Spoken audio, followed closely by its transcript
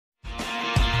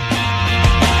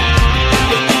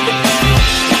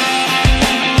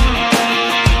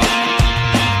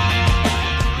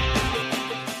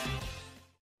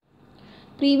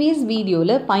Previous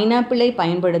வீடியோவில் பைனாப்பிளை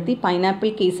பயன்படுத்தி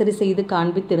pineapple kesari செய்து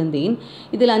காண்பித்திருந்தேன்.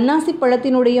 இதில் அன்னாசி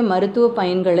பழத்தினுடைய மருத்துவ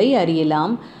பயன்களை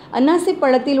அறியலாம். அன்னாசி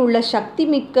பழத்தில் உள்ள சக்தி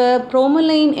மிக்க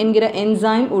புரோமலைன் என்கிற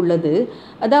என்சைம் உள்ளது.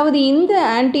 அதாவது இந்த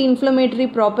ஆன்டி இன்ஃப்ளமேட்டரி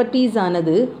ப்ராப்பர்ட்டிஸ்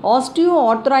ஆனது ஆஸ்டியோ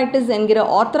ஆர்த்ரைட்டிஸ் என்கிற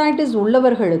ஆர்த்ரைட்டிஸ்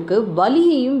உள்ளவர்களுக்கு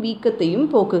வலியையும் வீக்கத்தையும்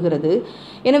போக்குகிறது.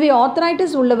 எனவே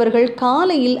ஆர்த்ரைட்டிஸ் உள்ளவர்கள்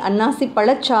காலையில் அன்னாசி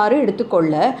பழச்சாறு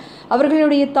எடுத்துக்கொள்ள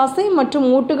அவர்களுடைய தசை மற்றும்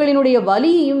மூட்டுகளினுடைய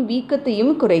வலியையும்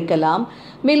வீக்கத்தையும் குறைக்கலாம்.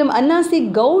 மேலும் அன்னாசி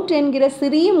கவுட் என்கிற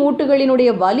சிறிய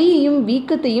மூட்டுகளினுடைய வலியையும்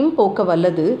வீக்கத்தையும் போக்க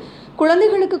வல்லது.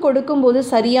 குழந்தைகளுக்கு கொடுக்கும்போது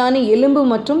சரியான எலும்பு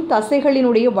மற்றும்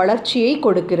தசைகளினுடைய வளர்ச்சியை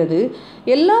கொடுக்கிறது.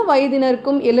 எல்லா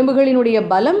வயதினருக்கும் எலும்புகளினுடைய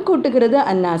பலம் கூட்டுகிறது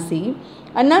அன்னாசி.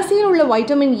 அன்னாசியில் உள்ள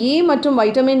வைட்டமின் ஏ மற்றும்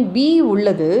வைட்டமின் பி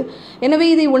உள்ளது. எனவே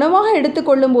இதை உணவாக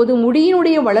எடுத்துக்கொள்ளும் போது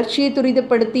முடியினுடைய வளர்ச்சியை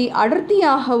துரிதப்படுத்தி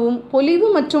அடர்த்தியாகவும் பொலிவு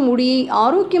மற்றும் முடியை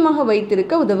ஆரோக்கியமாக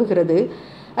வைத்திருக்க உதவுகிறது.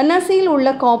 அன்னாசியில் உள்ள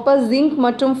காப்பர், ஜிங்க்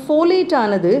மற்றும் ஃபோலேட்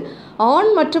ஆனது ஆண்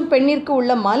மற்றும் பெண்ணிற்கு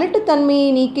உள்ள மலட்டுத்தன்மையை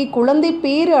நீக்கி குழந்தை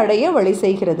பேறு அடைய வழி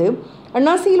செய்கிறது.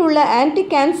 அன்னாசியில் உள்ள ஆன்டி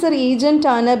கேன்சர்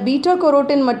ஏஜென்ட்டான பீட்டா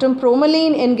கரோட்டின் மற்றும்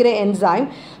புரோமலைன் என்கிற என்சைம்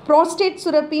புரோஸ்டேட்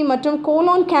சுரப்பி மற்றும்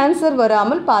கோலான் கேன்சர்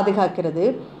வராமல் பாதுகாக்கிறது.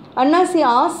 அன்னாசி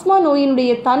ஆஸ்மா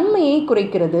நோயினுடைய தன்மையை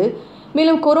குறைக்கிறது.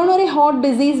 மேலும் கொரோனரி ஹார்ட்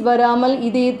டிசீஸ் வராமல்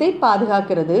இதயத்தை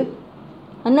பாதுகாக்கிறது.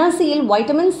 அன்னாசியில்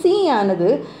வைட்டமின் சி ஆனது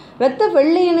இரத்த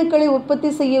வெள்ளை அணுக்களை உற்பத்தி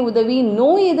செய்ய உதவி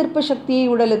நோய் எதிர்ப்பு சக்தியை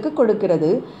உடலுக்கு கொடுக்கிறது.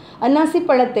 அன்னாசி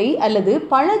பழத்தை அல்லது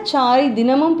பழச்சாறை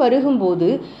தினமும் பருகும்போது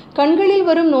கண்களில்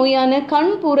வரும் நோயான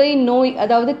கண்புரை நோய்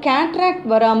அதாவது கேட்ராக்ட்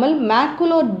வராமல்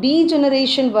மேக்குலோ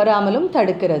டீஜெனரேஷன் வராமலும்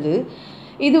தடுக்கிறது.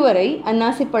 இதுவரை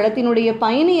அன்னாசி பழத்தினுடைய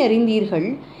பயனை அறிந்தீர்கள்.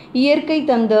 இயற்கை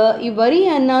தந்த இவ்வரிய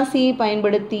அன்னாசியை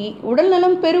பயன்படுத்தி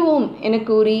உடல்நலம் பெறுவோம் என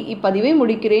கூறி இப்பதிவை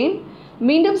முடிக்கிறேன்.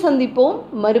 மீண்டும் சந்திப்போம்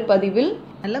மறுபதிவில்.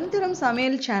 நலம் தரும்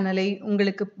சமையல் சேனலை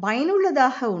உங்களுக்கு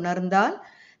பயனுள்ளதாக உணர்ந்தால்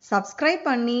சப்ஸ்கிரைப்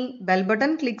பண்ணி பெல்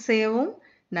பட்டன் கிளிக் செய்யவும்.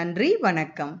 நன்றி,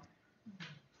 வணக்கம்.